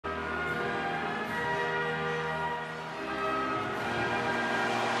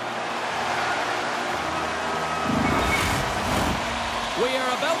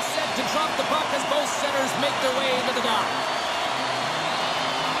off the puck as both centers make their way into the dock.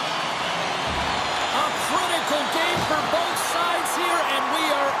 A critical game for both sides here, and we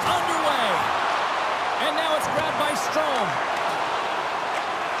are underway. And now it's grabbed by Strome.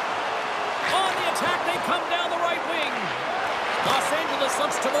 On the attack, they come down the right wing. Los Angeles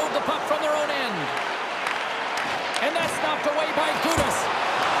looks to move the puck from their own end. And that's knocked away by Gudas.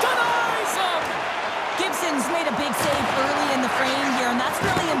 Denies him! Gibson's made a big save early in the frame here, and that's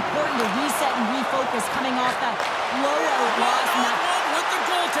really important to reset and refocus coming off that blowout loss. With the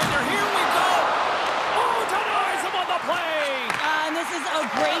goaltender, here we go! Oh, denies him on the play! And this is a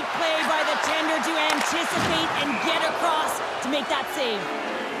great play by the tender to anticipate and get across to make that save.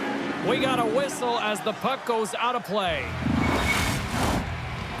 We got a whistle as the puck goes out of play.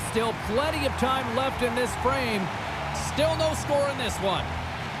 Still plenty of time left in this frame. Still no score in this one.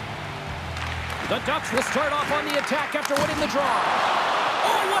 The Ducks will start off on the attack after winning the draw.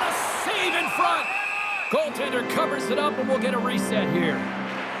 Oh, what a save in front! Goaltender covers it up, and we'll get a reset here.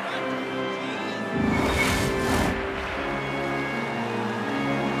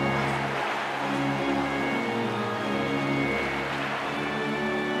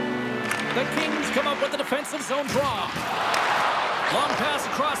 The Kings come up with a defensive zone draw. Long pass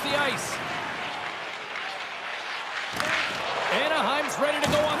across the ice. Anaheim's ready to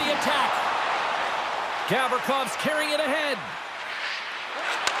go on the attack. Gavrkov's carrying it ahead.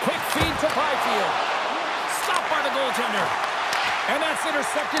 Quick feed to Byfield. Stopped by the goaltender. And that's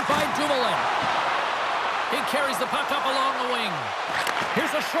intercepted by Dumoulin. He carries the puck up along the wing.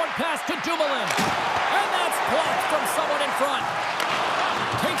 Here's a short pass to Dumoulin. And that's blocked from someone in front.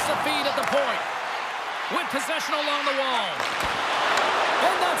 Takes the feed at the point. With possession along the wall.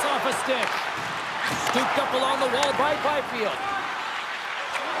 And that's off a stick. Scooped up along the wall by Byfield.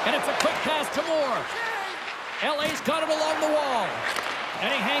 And it's a quick pass to Moore. LA's got it along the wall.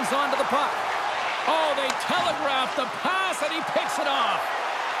 And he hangs on to the puck. Oh, they telegraphed the pass, and he picks it off.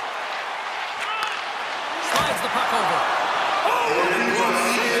 Slides the puck over. Oh, what a good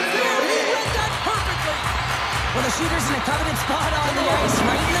save there! He read that perfectly! Well, the shooter's in a coveted spot on the ice,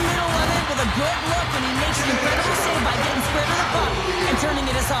 right in the middle of it with a good look, and he makes an incredible save by getting square to the puck and turning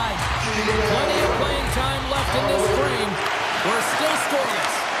it aside. Plenty of playing time left in this frame. We're still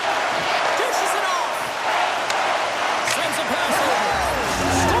scoreless. Dishes it off. Sends a pass over.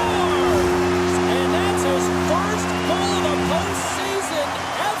 Scores! And that's his first goal of the postseason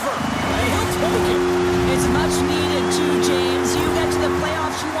ever. And he'll take it. It's much needed too, James. You get to the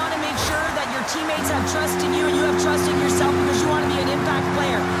playoffs, you want to make sure that your teammates have trust in you and you have trust in yourself because you want to be an impact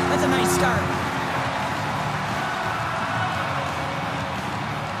player. That's a nice start.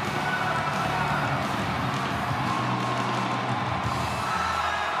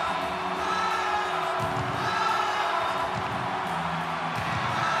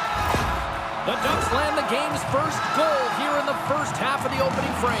 The Ducks land the game's first goal here in the first half of the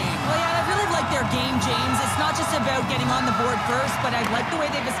opening frame. Well, yeah, I really like their game, James. It's not just about getting on the board first, but I like the way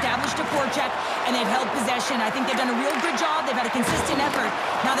they've established a forecheck and they've held possession. I think they've done a real good job. They've had a consistent effort.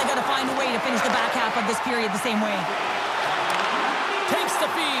 Now they've got to find a way to finish the back half of this period the same way. Takes the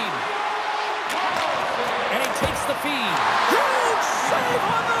feed. And he takes the feed. Huge save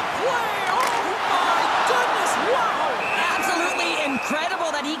on the play. Oh, my goodness. Wow. Absolutely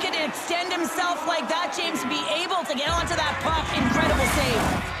incredible that he could extend himself like that, James, to be able to get onto that puck. Incredible save.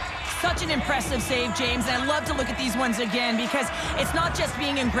 Such an impressive save, James, and I love to look at these ones again because it's not just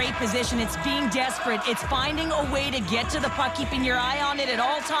being in great position, it's being desperate. It's finding a way to get to the puck, keeping your eye on it at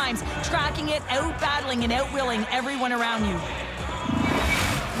all times, tracking it, out-battling and out-willing everyone around you.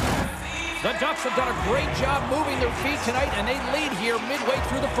 The Ducks have done a great job moving their feet tonight, and they lead here midway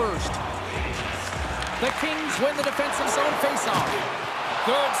through the first. The Kings win the defensive zone faceoff.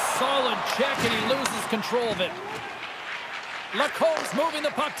 Good, solid check, and he loses control of it. Lacomb's moving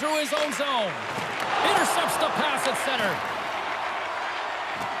the puck through his own zone. Intercepts the pass at center.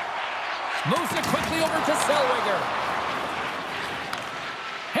 Moves it quickly over to Zellweger.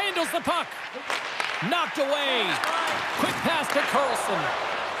 Handles the puck. Knocked away. Quick pass to Carlson.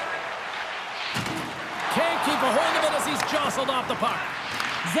 Can't keep a hold of it as he's jostled off the puck.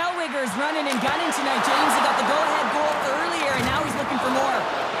 Zellweger's running and gunning tonight, James. He got the go-ahead goal earlier, and now he's looking for more.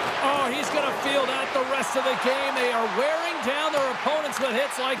 Oh, he's going to feel that the rest of the game. They are wearing down their opponents with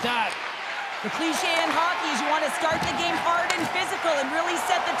hits like that. The cliche in hockey is you want to start the game hard and physical and really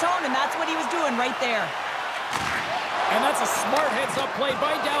set the tone, and that's what he was doing right there. And that's a smart heads-up play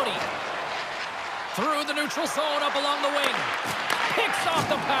by Doughty. Through the neutral zone, up along the wing. Picks off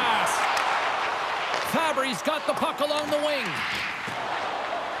the pass. Fabry's got the puck along the wing.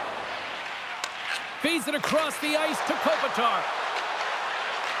 Feeds it across the ice to Kopitar.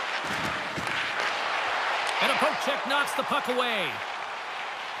 And a poke check knocks the puck away.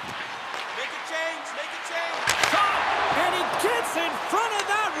 Make a change. Make a change. Shot! And he gets in front of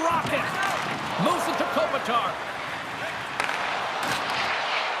that rocket. Moves it to Kopitar.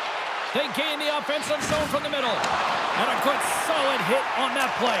 They gain the offensive zone from the middle. And a good solid hit on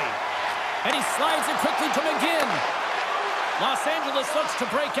that play. And he slides it quickly to McGinn. Los Angeles looks to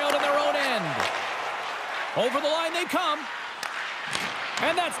break out in their own end. Over the line they come.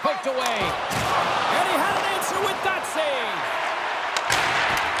 And that's poked away. And he had an answer with that save.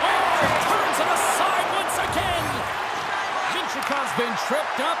 Oh, turns it aside once again. Minchikov's been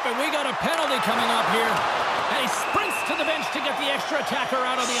tripped up, and we got a penalty coming up here. And he sprints to the bench to get the extra attacker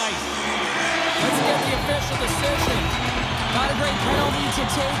out on the ice. Let's get the official decision. Not a great penalty to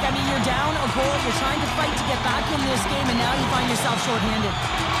take. I mean, you're down a goal. You're trying to fight to get back in this game, and now you find yourself shorthanded.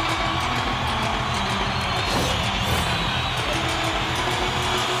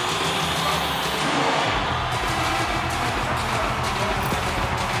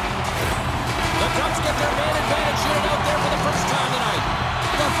 Ducks get their man advantage unit out there for the first time tonight.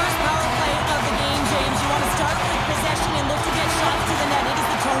 The first power play of the game, James. You want to start with possession and look to get shots to the net. It is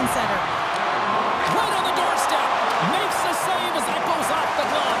the tone setter. Right on the doorstep. Makes the save as that goes off the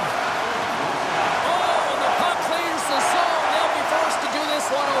glove. Oh, and the puck clears the zone. They'll be forced to do this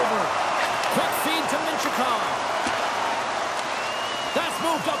one over. Quick feed to Minchikov. That's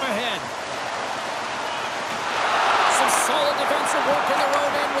moved up ahead. Some solid defensive work in their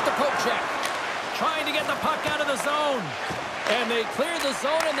own end with the poke check. Trying to get the puck out of the zone. And they clear the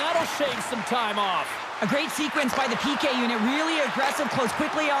zone, and that'll shave some time off. A great sequence by the PK unit. Really aggressive, close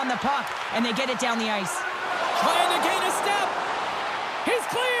quickly on the puck, and they get it down the ice. Trying to gain a step. He's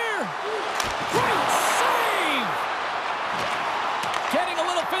clear. Great save. Getting a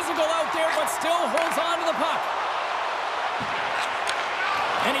little physical out there, but still holds on to the puck.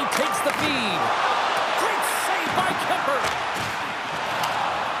 And he takes the feed. Great save by Kemper.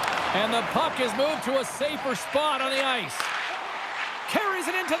 And the puck is moved to a safer spot on the ice. Carries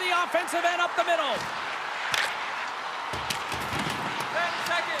it into the offensive end up the middle. 10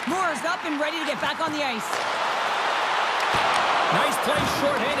 seconds. Moore's up and ready to get back on the ice. Nice play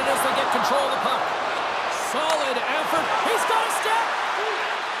shorthanded as they get control of the puck. Solid effort. He's got a step.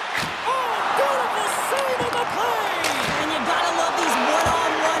 Oh, beautiful save on the play. And you gotta love these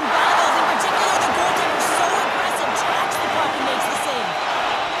one-on-one battles. In particular, the goaltender so aggressive, tracks the puck and makes the save.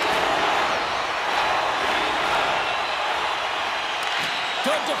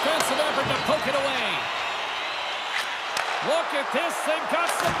 Good defensive effort to poke it away. Look at this. They've got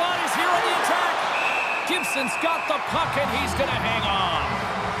some bodies here on the attack. Gibson's got the puck, and he's going to hang on.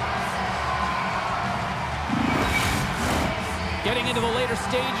 Getting into the later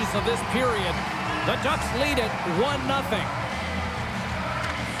stages of this period, the Ducks lead it 1-0.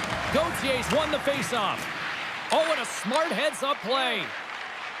 Gautier's won the faceoff. Oh, and a smart heads-up play.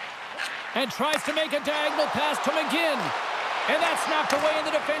 And tries to make a diagonal pass to McGinn. And that's knocked away in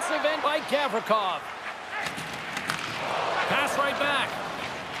the defensive end by Gavrikov. Pass right back.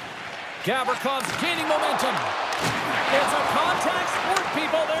 Gavrikov's gaining momentum. It's a contact sport,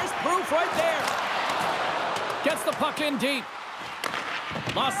 people. There's proof right there. Gets the puck in deep.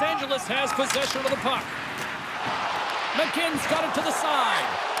 Los Angeles has possession of the puck. McGinn's got it to the side.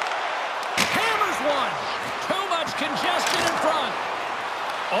 Hammers one. Too much congestion in front.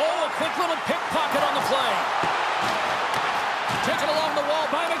 Oh, a quick little pickpocket on the play. Taken along the wall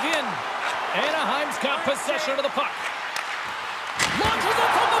by McGinn. Anaheim's got possession of the puck. Launches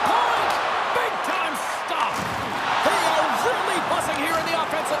it from the point. Big time stop. They are really buzzing here in the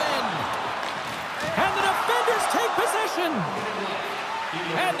offensive end. And the defenders take possession.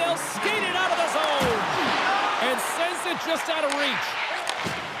 And they'll skate it out of the zone. And sends it just out of reach.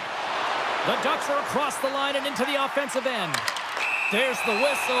 The Ducks are across the line and into the offensive end. There's the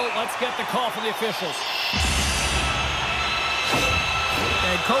whistle. Let's get the call from the officials.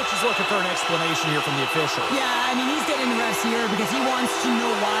 And coach is looking for an explanation here from the official. Yeah, I mean, he's getting the refs here because he wants to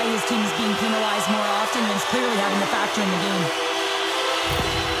know why his team is being penalized more often than it's clearly having to factor in the game.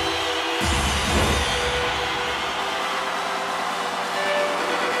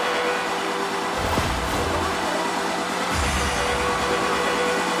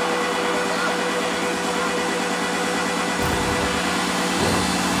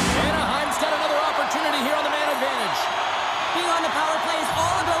 Anaheim's got another opportunity here on the man advantage. Being on the power play is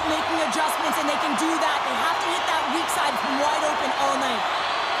all about making adjustments, and they can do that. They have to hit that weak side from wide open all night.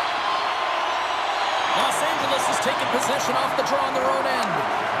 Los Angeles is taking possession off the draw on their own end.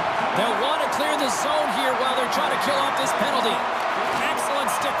 They'll want to clear the zone here while they're trying to kill off this penalty. Excellent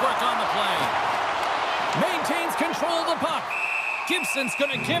stick work on the play. Maintains control of the puck. Gibson's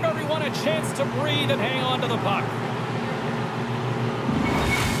going to give everyone a chance to breathe and hang on to the puck.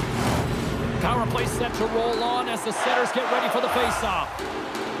 Power play set to roll on as the setters get ready for the faceoff.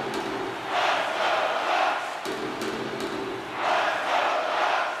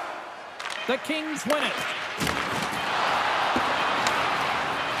 The Kings win it.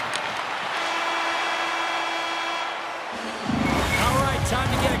 Time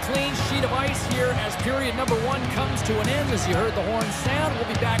to get a clean sheet of ice here as period number 1 comes to an end. As you heard the horn sound,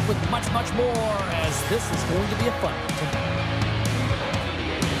 we'll be back with much, much more as this is going to be a fun one tonight.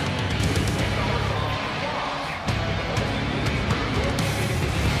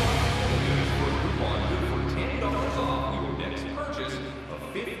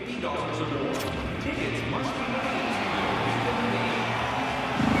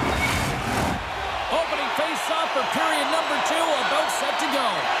 For period number 2, about set to go.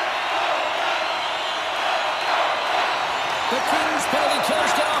 The Kings penalty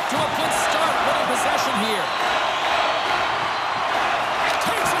killers get off to a good start, winning possession here.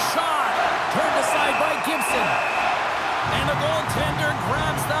 Takes a shot. Turned aside by Gibson. And the goaltender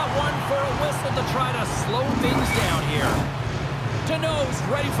grabs that one for a whistle to try to slow things down here. Deneau's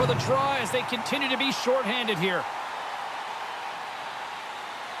ready for the draw as they continue to be shorthanded here.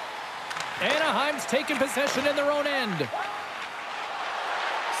 Anaheim's taking possession in their own end.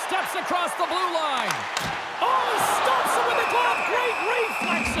 Steps across the blue line. Oh, he stops it with the glove. Great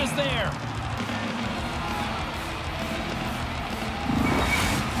reflexes there.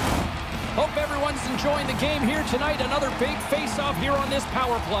 Hope everyone's enjoying the game here tonight. Another big face-off here on this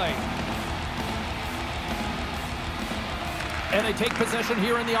power play. And they take possession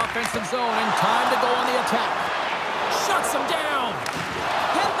here in the offensive zone, and time to go on the attack. Shuts him down.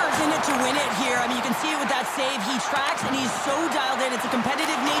 In it to win it here. I mean, you can see it with that save. He tracks, and he's so dialed in. It's a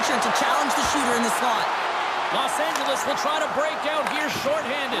competitive nature to challenge the shooter in the slot. Los Angeles will try to break out here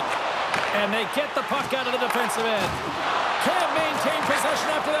shorthanded. And they get the puck out of the defensive end. Can't maintain possession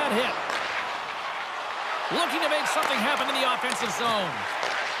after that hit. Looking to make something happen in the offensive zone.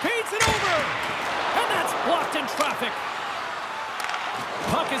 Feeds it over. And that's blocked in traffic.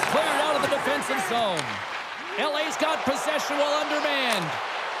 Puck is cleared out of the defensive zone. LA's got possession while undermanned.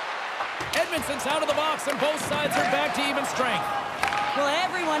 Edmondson's out of the box, and both sides are back to even strength. Well,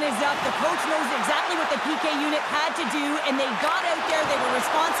 everyone is up. The coach knows exactly what the PK unit had to do, and they got out there, they were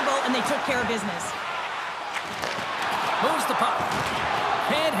responsible, and they took care of business. Moves the puck.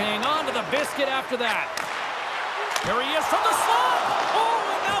 Can't hang on to the biscuit after that. Here he is from the slot.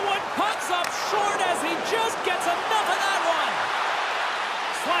 Oh, and that one puts up short as he just gets enough of that one.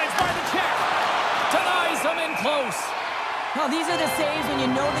 Slides by the check. Denies him in close. Well, these are the saves when you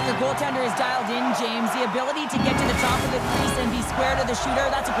know that your goaltender is dialed in, James. The ability to get to the top of the crease and be square to the shooter,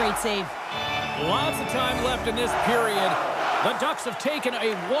 that's a great save. Lots of time left in this period. The Ducks have taken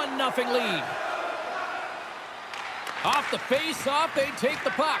a 1-0 lead. Off the face-off, they take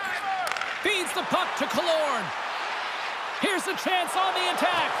the puck. Feeds the puck to Killorn. Here's a chance on the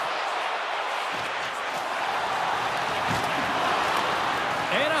attack.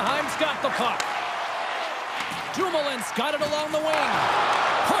 Anaheim's got the puck. Dumoulin's got it along the wing.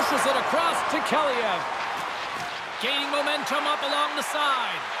 Pushes it across to Kaliev. Gaining momentum up along the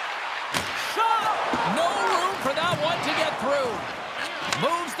side. Shot! No room for that one to get through.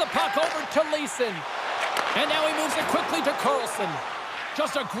 Moves the puck over to Leeson. And now he moves it quickly to Carlson.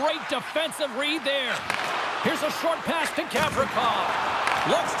 Just a great defensive read there. Here's a short pass to Gavrikov.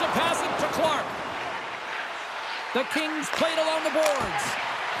 Looks to pass it to Clark. The Kings played along the boards.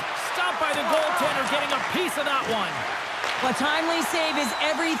 Stopped by the goaltender, getting a piece of that one. A timely save is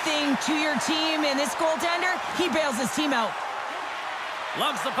everything to your team, and this goaltender, he bails his team out.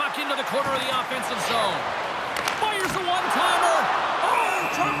 Lugs the puck into the corner of the offensive zone. Fires a one-timer.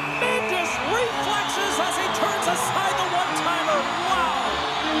 Oh, tremendous reflexes as he turns aside the one-timer. Wow!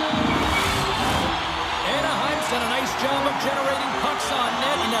 Anaheim's done a nice job of generating pucks on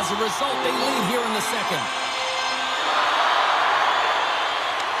net, and as a result, they lead here in the second.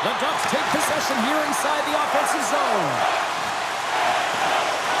 The Ducks take possession here inside the offensive zone.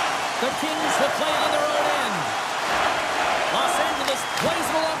 The Kings will play it in their own end. Los Angeles plays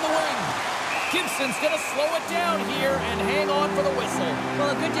it along the wing. Gibson's going to slow it down here and hang on for the whistle.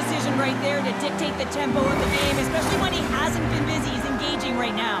 Well, a good decision right there to dictate the tempo of the game, especially when he hasn't been busy. He's engaging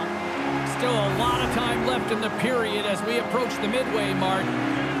right now. Still a lot of time left in the period as we approach the midway mark.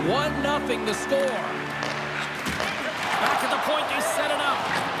 1-0 the score. Back at the point, they set it up.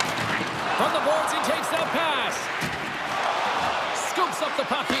 From the boards, he takes that pass. Scoops up the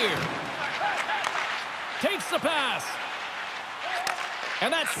puck here. Takes the pass. And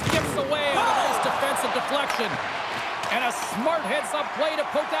that skips away on a nice defensive deflection. And a smart heads-up play to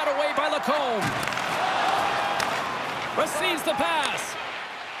poke that away by Lacombe. Receives the pass.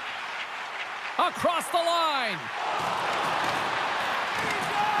 Across the line.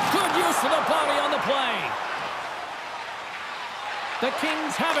 Good use of the body on the play. The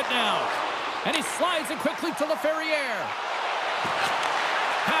Kings have it now. And he slides it quickly to LaFerriere.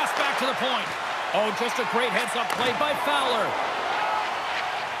 Pass back to the point. Oh, just a great heads-up play by Fowler.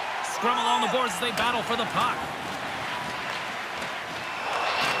 Scrum along the boards as they battle for the puck.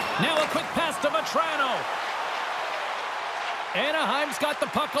 Now a quick pass to Vetrano. Anaheim's got the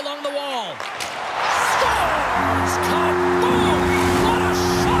puck along the wall. Scores! Kaboom! What a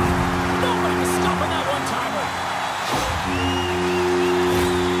shot! Nobody was stopping that one-timer.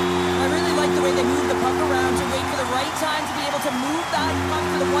 I really like the way they moved the puck around to wait for the right time to be able to move that puck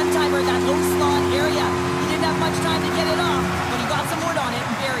for the one-timer in that low slot area. He didn't have much time to get it off, but he got some wood on it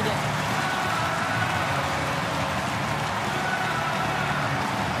and buried it.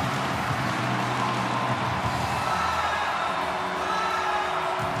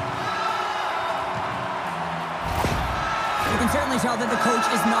 Certainly tell that the coach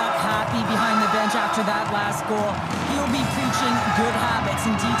is not happy behind the bench after that last goal. He'll be preaching good habits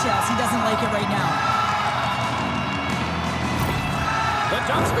and details. He doesn't like it right now. The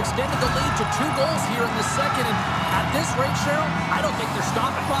Ducks have extended the lead to 2 goals here in the second, and at this rate, Cheryl, I don't think they're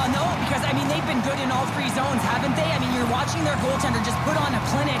stopping. Well, no, because, I mean, they've been good in all 3 zones, haven't they? I mean, you're watching their goaltender just put on a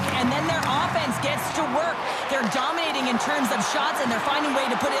clinic, and then their offense gets to work. They're dominating in terms of shots, and they're finding a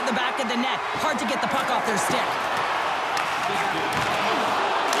way to put it in the back of the net. Hard to get the puck off their stick.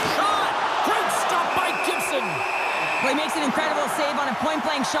 Shot! Great stop by Gibson. Well, he makes an incredible save on a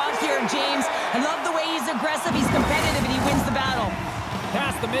point-blank shot here, James. I love the way he's aggressive, he's competitive, and he wins the battle.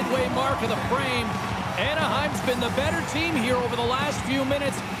 Past the midway mark of the frame, Anaheim's been the better team here over the last few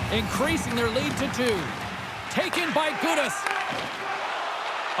minutes, increasing their lead to 2. Taken by Gudas.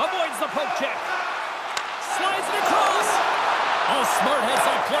 Avoids the poke check. Slides it across. Oh, smart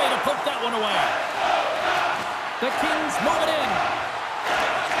heads-up play to poke that one away. The Kings move it in.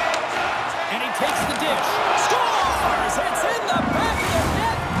 And he takes the dish. Scores! It's in the back of the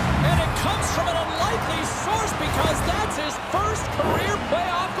net. And it comes from an unlikely source because that's his first career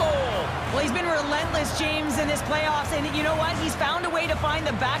playoff goal. Well, he's been relentless, James, in his playoffs. And you know what? He's found a way to find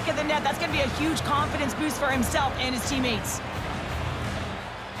the back of the net. That's going to be a huge confidence boost for himself and his teammates.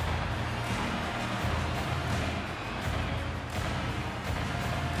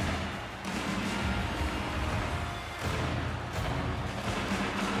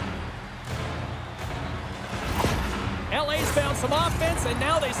 LA's found some offense, and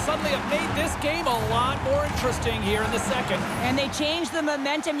now they suddenly have made this game a lot more interesting here in the second. And they changed the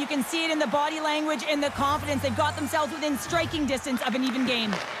momentum. You can see it in the body language and the confidence. They've got themselves within striking distance of an even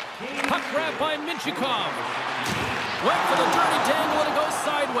game. Puck grab by Minchikov. Went for the dirty dangle, and it goes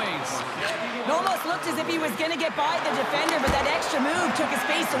sideways. It almost looked as if he was going to get by the defender, but that extra move took his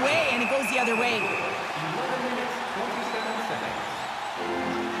face away, and it goes the other way.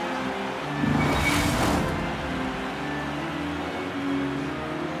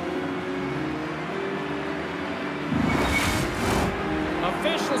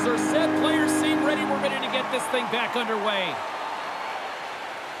 Officials are set. Players seem ready. We're ready to get this thing back underway.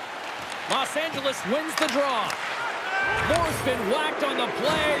 Los Angeles wins the draw. Moore's been whacked on the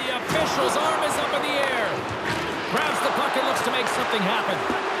play. The official's arm is up in the air. Grabs the puck and looks to make something happen.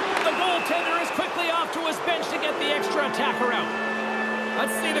 The goaltender is quickly off to his bench to get the extra attacker out.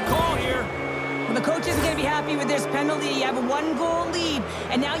 Let's see the call here. Well, the coach isn't going to be happy with this penalty. You have a 1-goal lead,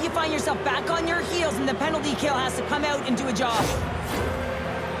 and now you find yourself back on your heels, and the penalty kill has to come out and do a job.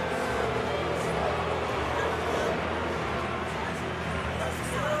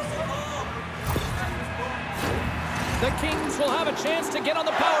 The Kings will have a chance to get on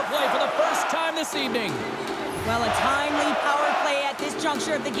the power play for the first time this evening. Well, a timely power play at this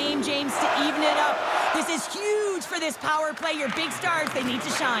juncture of the game, James, to even it up. This is huge for this power play. Your big stars, they need to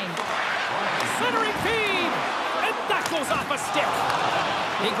shine. Centering feed! And that goes off a stick.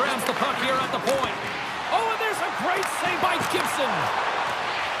 He grabs the puck here at the point. Oh, and there's a great save by Gibson.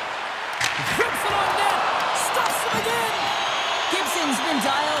 Gibson on net. Stops him again. Gibson's been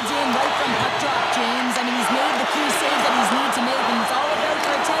dialed in right from puck drop, James. I mean, he's made the key saves that he's needed to make, and it's all about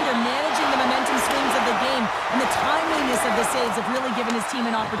for a tender managing the momentum swings of the game, and the timeliness of the saves have really given his team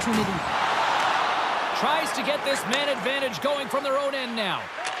an opportunity. Tries to get this man advantage going from their own end now.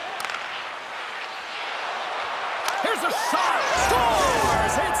 Here's a shot.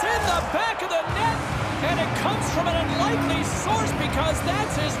 Scores! It's in the back of the net, and it comes from an unlikely source because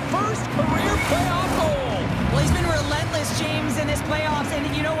that's his first career playoff goal. Well, he's been relentless, James, in this playoffs.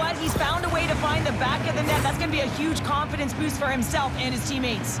 And you know what? He's found a way to find the back of the net. That's going to be a huge confidence boost for himself and his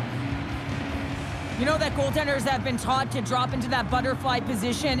teammates. You know that goaltenders have been taught to drop into that butterfly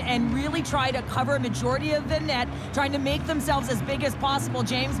position and really try to cover a majority of the net, trying to make themselves as big as possible,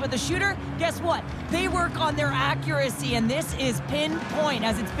 James. But the shooter, guess what? They work on their accuracy, and this is pinpoint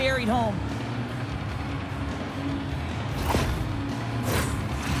as it's buried home.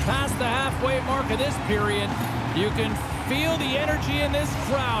 Past the halfway mark of this period, you can feel the energy in this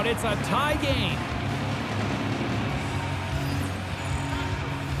crowd. It's a tie game.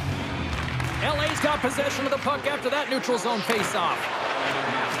 LA's got possession of the puck after that neutral zone faceoff.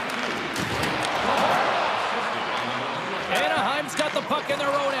 Anaheim's got the puck in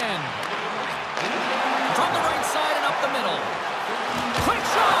their own end. From the right side and up the middle. Quick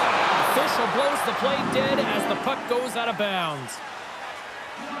shot! Official blows the play dead as the puck goes out of bounds.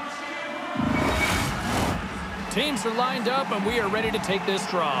 Teams are lined up, and we are ready to take this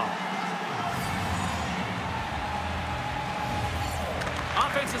draw.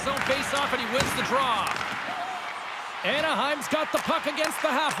 Offensive zone face-off, and he wins the draw. Anaheim's got the puck against the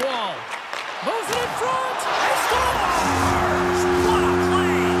half wall. Moves it in front. He scores! What a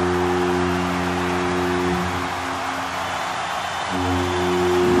play!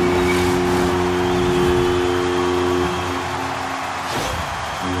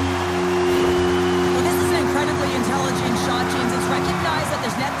 Well, this is an incredibly intelligent shot, James. It's recognized that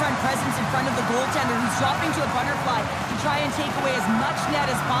there's net front presence in front of the goaltender who's dropping to a butterfly to try and take away as much net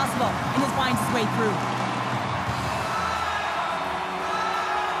as possible, and it finds his way through.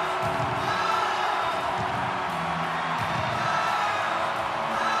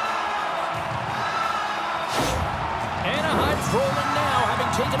 Anaheim's rolling now, having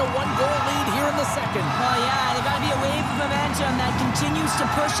taken a one-goal lead here in the second. Well, yeah, there's got to be a wave of momentum that continues to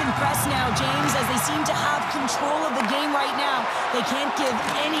push and press now, James, as they seem to have control of the game right now. They can't give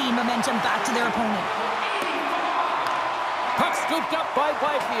any momentum back to their opponent. Puck scooped up by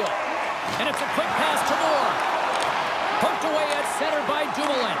Byfield. And it's a quick pass to Moore. Poked away at center by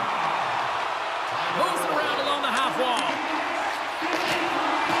Dumoulin. Moves it around along the half wall.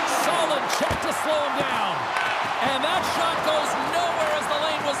 Solid check to slow him down. And that shot goes nowhere as the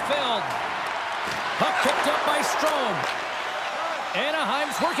lane was filled. Puck picked up by Strome.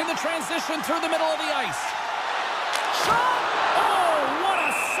 Anaheim's working the transition through the middle of the ice. Shot! Oh, what a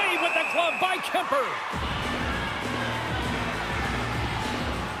save with the glove by Kemper.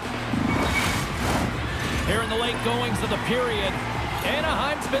 Here in the late goings of the period,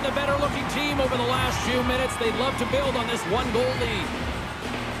 Anaheim's been the better-looking team over the last few minutes. They'd love to build on this one-goal lead.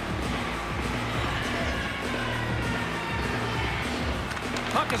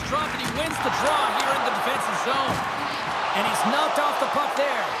 Puck is dropped, and he wins the draw here in the defensive zone. And he's knocked off the puck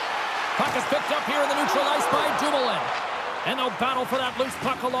there. Puck is picked up here in the neutral ice by Dumoulin. And they'll battle for that loose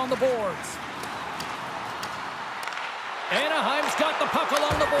puck along the boards. Anaheim's got the puck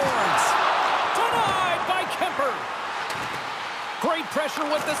along the boards. Denied by Kemper. Great pressure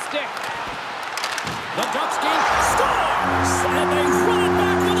with the stick. The Ducks game scores! And they run it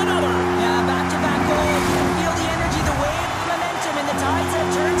back with another. Yeah, back-to-back goals. You can feel the energy, the wave, the momentum, and the tides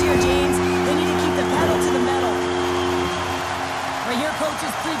have turned here, James. They need to keep the pedal to the metal. Right here, coach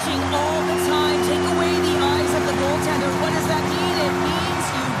is preaching all the time. Take away the eyes of the goaltender. What does that mean? It means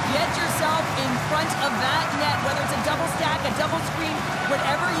you get yourself in front of that net, whether it's a double stack, a double screen,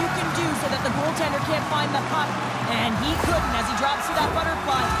 whatever you can do so that the goaltender can't find the puck. And he couldn't as he drops to that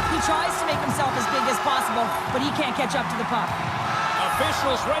butterfly. He tries to make himself as big as possible, but he can't catch up to the puck.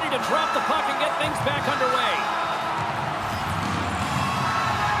 Officials ready to drop the puck and get things back underway.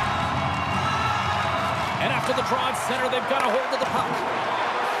 And after the draw at center, they've got a hold of the puck.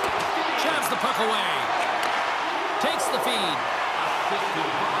 Jabs the puck away. Takes the feed.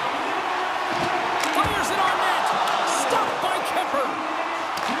 Fires it on net. Stopped by Kemper.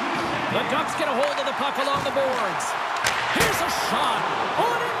 The Ducks get a hold of the puck along the boards. Here's a shot. Oh,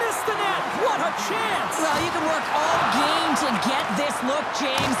 and he missed the net. What a chance. Well, you can work all game to get this look,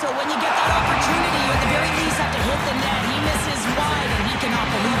 James. So when you get that opportunity, you at the very least have to hit the net. He misses wide, and he cannot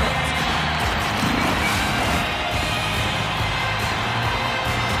believe it.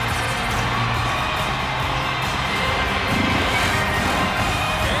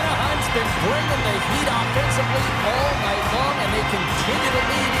 Anaheim's been bringing the heat offensively all night long, and they continue to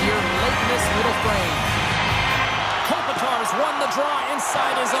lead here late in this middle frame. Kopitar's won the draw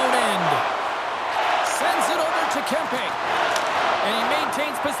inside his own end. Sends it over to Kempe. And he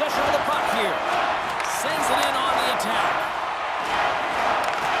maintains possession of the puck here. Sends it in on the attack.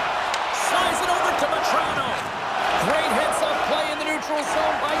 Slides it over to Matrano. Great heads-up play in the neutral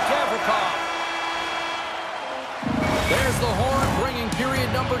zone by Gavrikov. There's the horn, bringing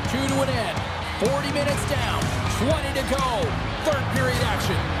period number 2 to an end. 40 minutes down, 20 to go. Third period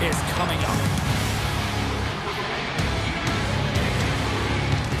action is coming up.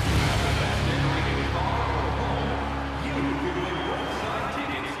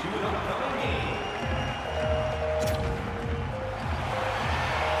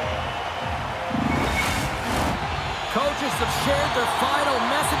 Coaches have shared their final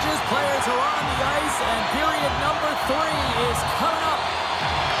messages. Players are on the ice, and period number 3 is coming up.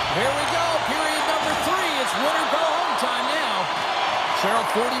 Here we go, period number 3. It's win or go home time now. Cheryl,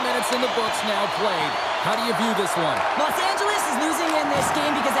 40 minutes in the books now played. How do you view this one? Los Angeles is losing in this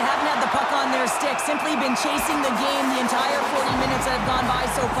game because they haven't had the puck on their stick. Simply been chasing the game the entire 40 minutes that have gone by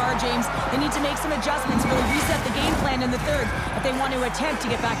so far, James. They need to make some adjustments, really reset the game plan in the third if they want to attempt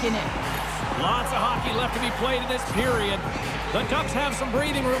to get back in it. Lots of hockey left to be played in this period. The Ducks have some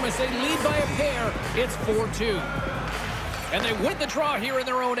breathing room as they lead by a pair. It's 4-2. And they win the draw here in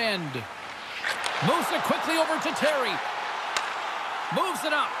their own end. Moves it quickly over to Terry. Moves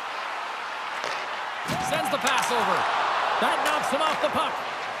it up. Sends the pass over. That knocks him off the puck.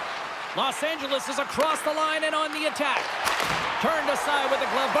 Los Angeles is across the line and on the attack. Turned aside with a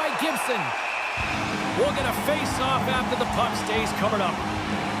glove by Gibson. We'll get a face-off after the puck stays covered up.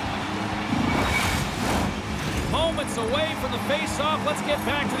 Moments away from the face-off. Let's get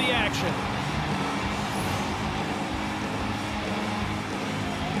back to the action.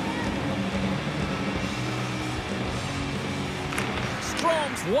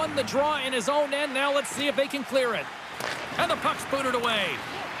 Strome's won the draw in his own end. Now let's see if they can clear it. And the puck's booted away.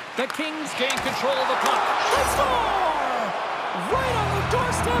 The Kings gain control of the puck. They score! Right on the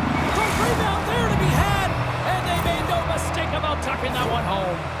doorstep. The rebound there to be had. And they made no mistake about tucking that one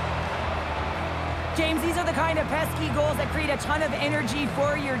home. James, these are the kind of pesky goals that create a ton of energy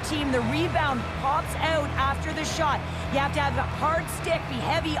for your team. The rebound pops out after the shot. You have to have a hard stick, be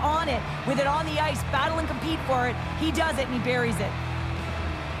heavy on it, with it on the ice, battle and compete for it. He does it, and he buries it.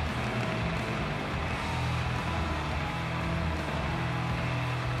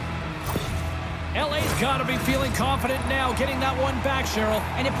 LA's got to be feeling confident now, getting that one back, Cheryl.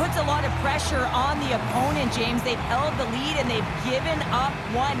 And it puts a lot of pressure on the opponent, James. They've held the lead, and they've given up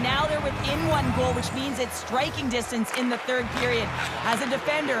one. Now they're within one goal, which means it's striking distance in the third period. As a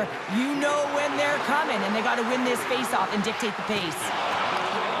defender, you know when they're coming, and they got to win this face-off and dictate the pace.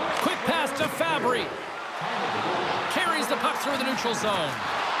 Quick pass to Fabry. Carries the puck through the neutral zone.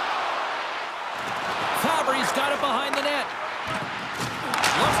 Fabry's got it behind the net.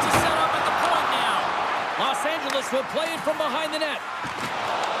 Looks to set up at the point now. Los Angeles will play it from behind the net.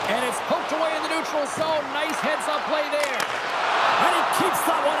 And it's poked away in the neutral zone. Nice heads-up play there. And he keeps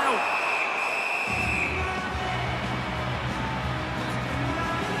that one out.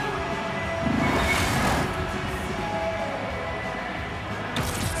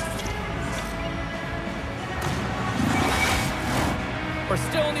 We're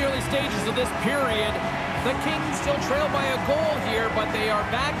still in the early stages of this period. The Kings still trail by a goal here, but they are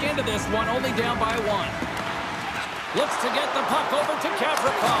back into this one, only down by 1. Looks to get the puck over to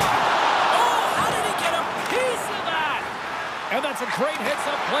Gavrikov. Oh, how did he get a piece of that? And that's a great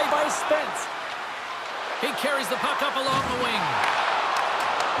heads-up play by Spence. He carries the puck up along the wing.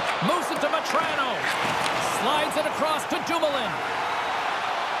 Moves it to Matrano. Slides it across to Dumoulin.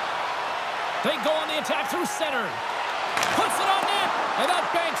 They go on the attack through center. Puts it on net, and that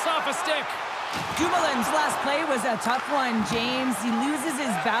banks off a stick. Dumoulin's last play was a tough one, James. He loses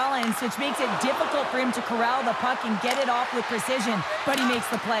his balance, which makes it difficult for him to corral the puck and get it off with precision, but he makes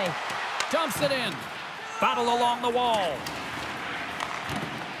the play. Dumps it in. Battle along the wall.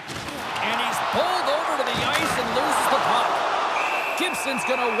 And he's pulled over to the ice and loses the puck. Gibson's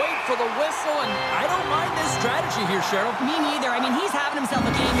going to wait for the whistle, and I don't mind this strategy here, Cheryl. Me neither. I mean, he's having himself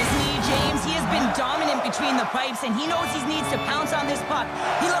a game, isn't he, James? He has been dominant between the pipes, and he knows he needs to pounce on this puck.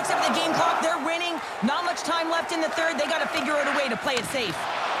 He looks at the game clock. They're winning. Not much time left in the third. They got to figure out a way to play it safe.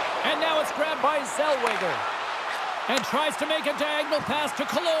 And now it's grabbed by Zellweger. And tries to make a diagonal pass to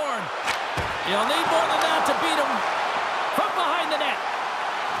Killorn. You'll need more than that to beat him. From behind the net.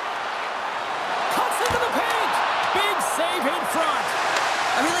 Cuts into the paint. Big save in front.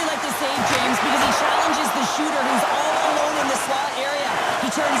 I really like this save, James, because he challenges the shooter who's all alone in the slot area. He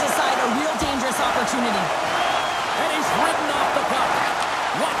turns aside a real dangerous opportunity. And he's ridden off the puck.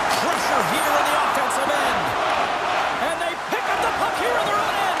 What pressure here in the offensive end. And they pick up the puck here in their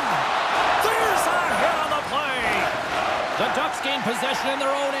own end. There's a hit on the play. The Ducks gain possession in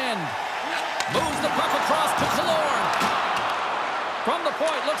their own end. Moves the puck across to Killorn. From the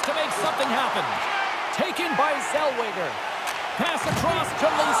point, looks to make something happen. Taken by Zellweger. Pass across to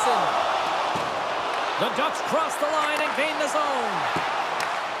Leeson. The Ducks cross the line and gain the zone.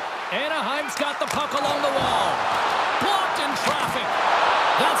 Anaheim's got the puck along the wall. Blocked in traffic.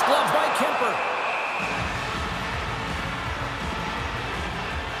 That's gloved by Kemper.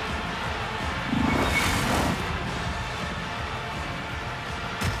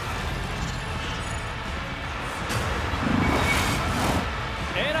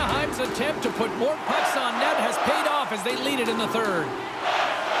 Anaheim's attempt to put more pucks on net has paid off as they lead it in the third.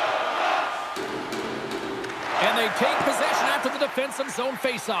 And they take possession after the defensive zone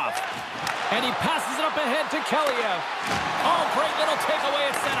faceoff. And he passes it up ahead to Kaliev. Oh, great little takeaway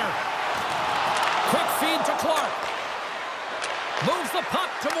at center. Quick feed to Clark. Moves the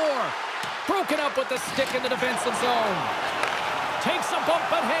puck to Moore. Broken up with the stick in the defensive zone. Takes a bump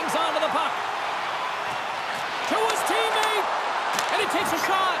but hangs on to the puck. To his teammate. And he takes a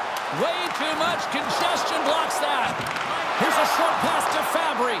shot. Way too much congestion blocks that. Here's a short pass to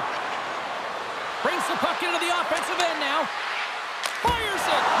Fabry. Brings the puck into the offensive end now. Fires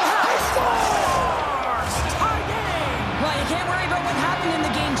it. He scores! Tie game! Well, you can't worry about what happened in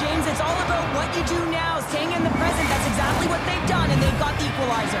the game, James. It's all about what you do now, staying in the present. That's exactly what they've done, and they've got the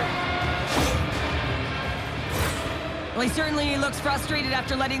equalizer. Well, he certainly looks frustrated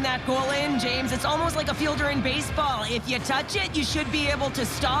after letting that goal in, James. It's almost like a fielder in baseball. If you touch it, you should be able to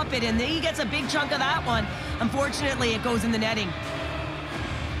stop it, and he gets a big chunk of that one. Unfortunately, it goes in the netting.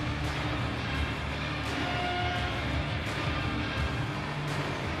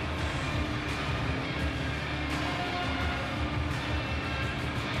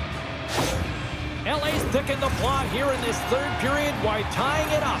 LA's picking the plot here in this third period while tying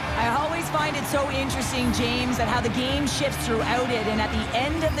it up. I always find it so interesting, James, that how the game shifts throughout it, and at the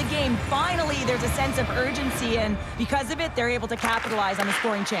end of the game, finally, there's a sense of urgency, and because of it, they're able to capitalize on the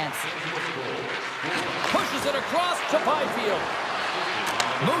scoring chance. Pushes it across to Byfield.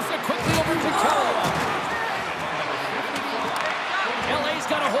 Moves it quickly over to Kaliev. LA's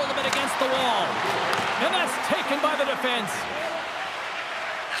got a hold of it against the wall. And that's taken by the defense.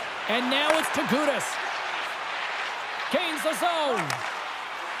 And now it's to Gudas. Gains the zone.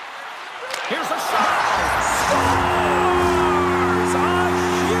 Here's a shot. Scores! A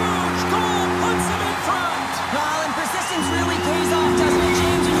huge goal puts him in front. Well, and persistence really pays off, doesn't it,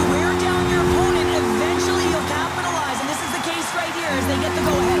 James? When you wear down your opponent, eventually you'll capitalize. And this is the case right here as they get the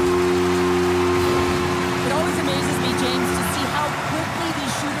go-ahead. It always amazes me, James, to see how quickly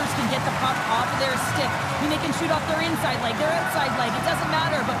these shooters can get the puck off of their stick. I mean, they can shoot off their inside leg, their outside leg. It doesn't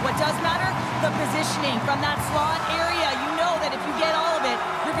matter. But what does matter? The positioning from that slot area. You know that if you get all of it,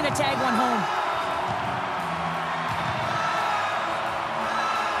 you're going to tag one home.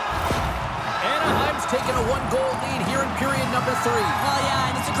 Anaheim's taken a one-goal lead here in period number 3. Oh, yeah,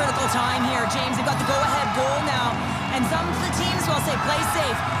 and it's a critical time here, James. They've got the go-ahead goal now. And some of the teams will say, play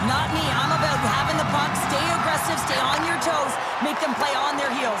safe. Not me. I'm about having the puck, stay aggressive, stay on your toes, make them play on their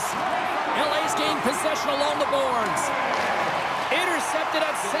heels. LA's gained possession along the boards. Intercepted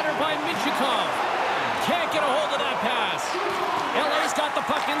at center by Michikov. Can't get a hold of that pass. LA's got the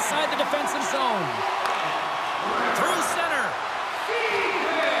puck inside the defensive zone. Through center.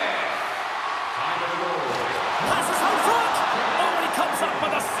 Passes out front. Oh, and he comes up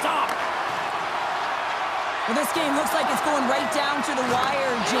with a stop. Well, this game looks like it's going right down to the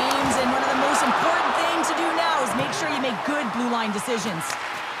wire, James. And one of the most important things to do now is make sure you make good blue line decisions.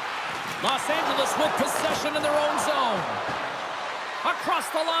 Los Angeles with possession in their own zone. Across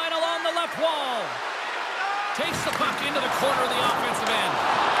the line along the left wall. Takes the puck into the corner of the offensive end.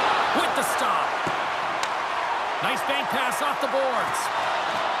 With the stop. Nice bank pass off the boards.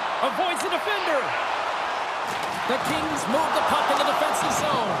 Avoids the defender. The Kings move the puck in the defensive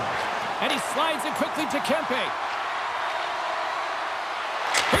zone. And he slides it quickly to Kempe.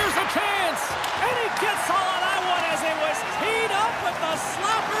 Here's a chance. And he gets all of that one as it was teed up with the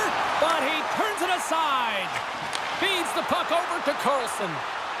slapper. But he turns it aside. Feeds the puck over to Carlson.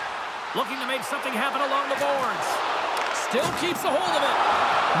 Looking to make something happen along the boards. Still keeps a hold of it.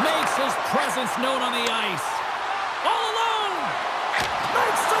 Makes his presence known on the ice. All alone.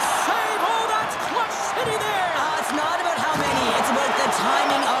 Makes the save. Oh, that's clutch city there. It's not about how many. It's about the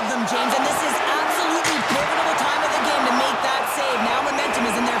timing of them, James. And this is absolutely pivotal time of the game to make that save. Now momentum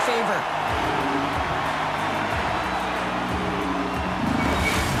is in their favor.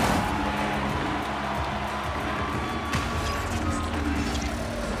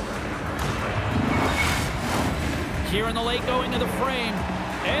 Here in the late going to the frame.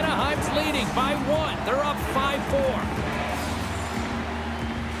 Anaheim's leading by 1. They're up 5-4.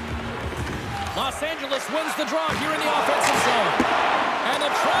 Los Angeles wins the draw here in the offensive zone. And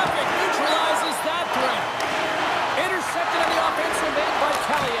the traffic neutralizes that threat. Intercepted on the offensive end by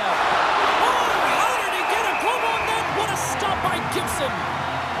Kaliev. Oh, how did he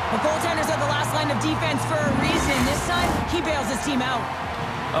defense for a reason. This time, he bails his team out.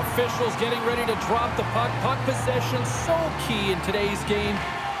 Officials getting ready to drop the puck. Puck possession so key in today's game.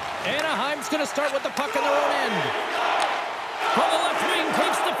 Anaheim's going to start with the puck in their own end. From the left wing,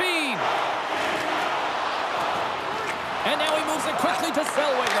 takes the feed. And now he moves it quickly to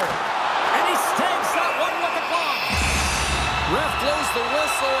Zellweger. And he stamps that one with the glove. Ref blows the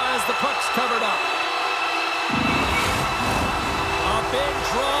whistle as the puck's covered up. A big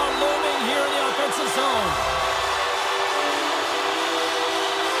draw looming here in the offensive zone.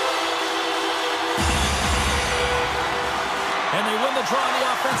 And they win the draw in the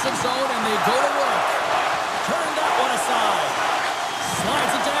offensive zone, and they go to work. Turn that one aside.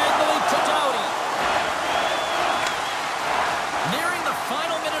 Slides it diagonally to Doughty. Nearing the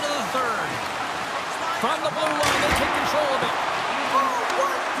final minute of the third. From the blue line, they take control of it. Oh,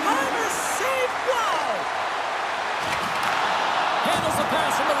 what kind of save! Wow! Handles the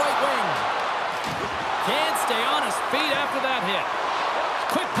pass from the right wing. Can't stay on his feet after that hit.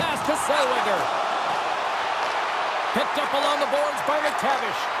 Quick pass to Zellweger. Picked up along the boards by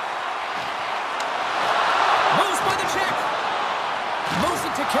McTavish. Moves by the check. Moves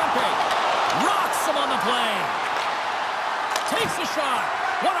it to Kempe. Rocks him on the play. Takes a shot.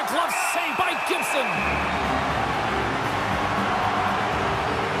 What a glove save by Gibson.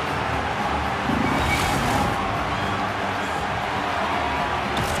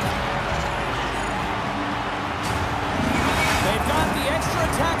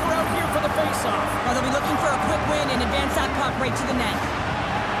 Attacker out here for the faceoff. Well, they'll be looking for a quick win and advance that puck right to the net.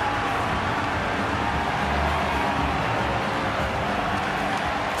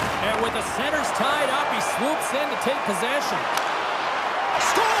 And with the centers tied up, he swoops in to take possession.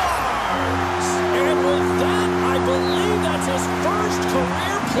 Scores! And with that, I believe that's his first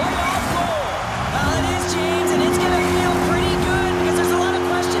career playoff goal. Well, it is, James, and it's going to feel pretty good because there's a lot of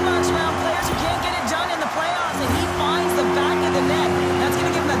question marks around players who can't get it done in the playoffs, and he finds the back of the net. That's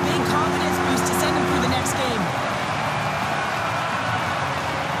going to give him a big confidence boost to send him through the next game.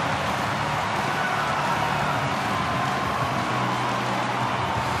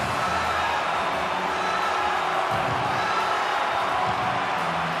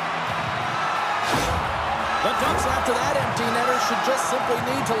 The Ducks after that empty netter should just simply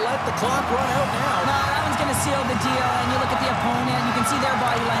need to let the clock run out now. No, that one's going to seal the deal, and you look at the opponent, you can see their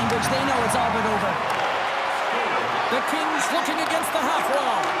body language. They know it's all but over. The Kings looking against the half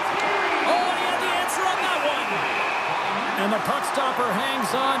wall. Oh, and he had the answer on that one. And the puck stopper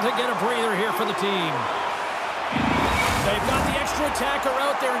hangs on to get a breather here for the team. They've got the extra attacker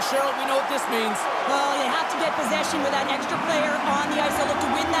out there, and Cheryl, we know what this means. Well, they have to get possession with that extra player on the ice. They'll look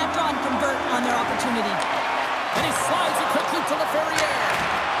to win that draw and convert on their opportunity. And he slides it quickly to LaFerriere.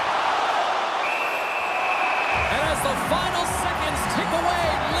 And as the final seconds tick away,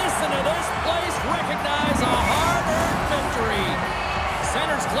 listen to this place recognize a hard-earned victory.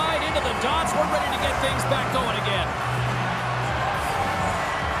 Centers glide into the dots. We're ready to get things back going again.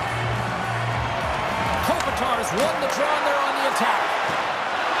 Kopitar's won the draw and they're on the attack.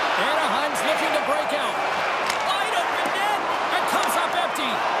 Anaheim's looking to break out. Wide open net and comes up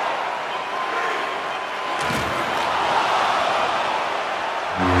empty.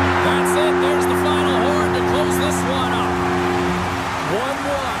 That's it. There's the final horn to close this one up.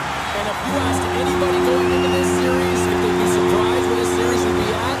 1-1. And if you asked anybody going into this series if they'd be surprised where this series would be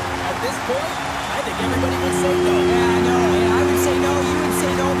at this point, I think everybody would say no. Yeah, no, I would say no. You would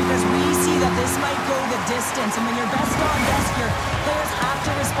say no because we see that this might go the distance. And when you're best on best, your players have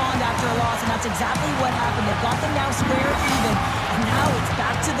to respond after a loss. And that's exactly what happened. They've got them now square even. And now it's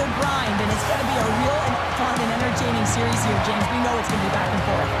back to the grind. And it's going to be a real and fun and entertaining series here, James. We know it's going to be back and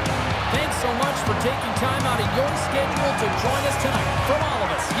forth. Thanks so much for taking time out of your schedule to join us tonight. From all of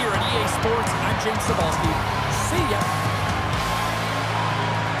us here at EA Sports, I'm James Cebulski. See ya.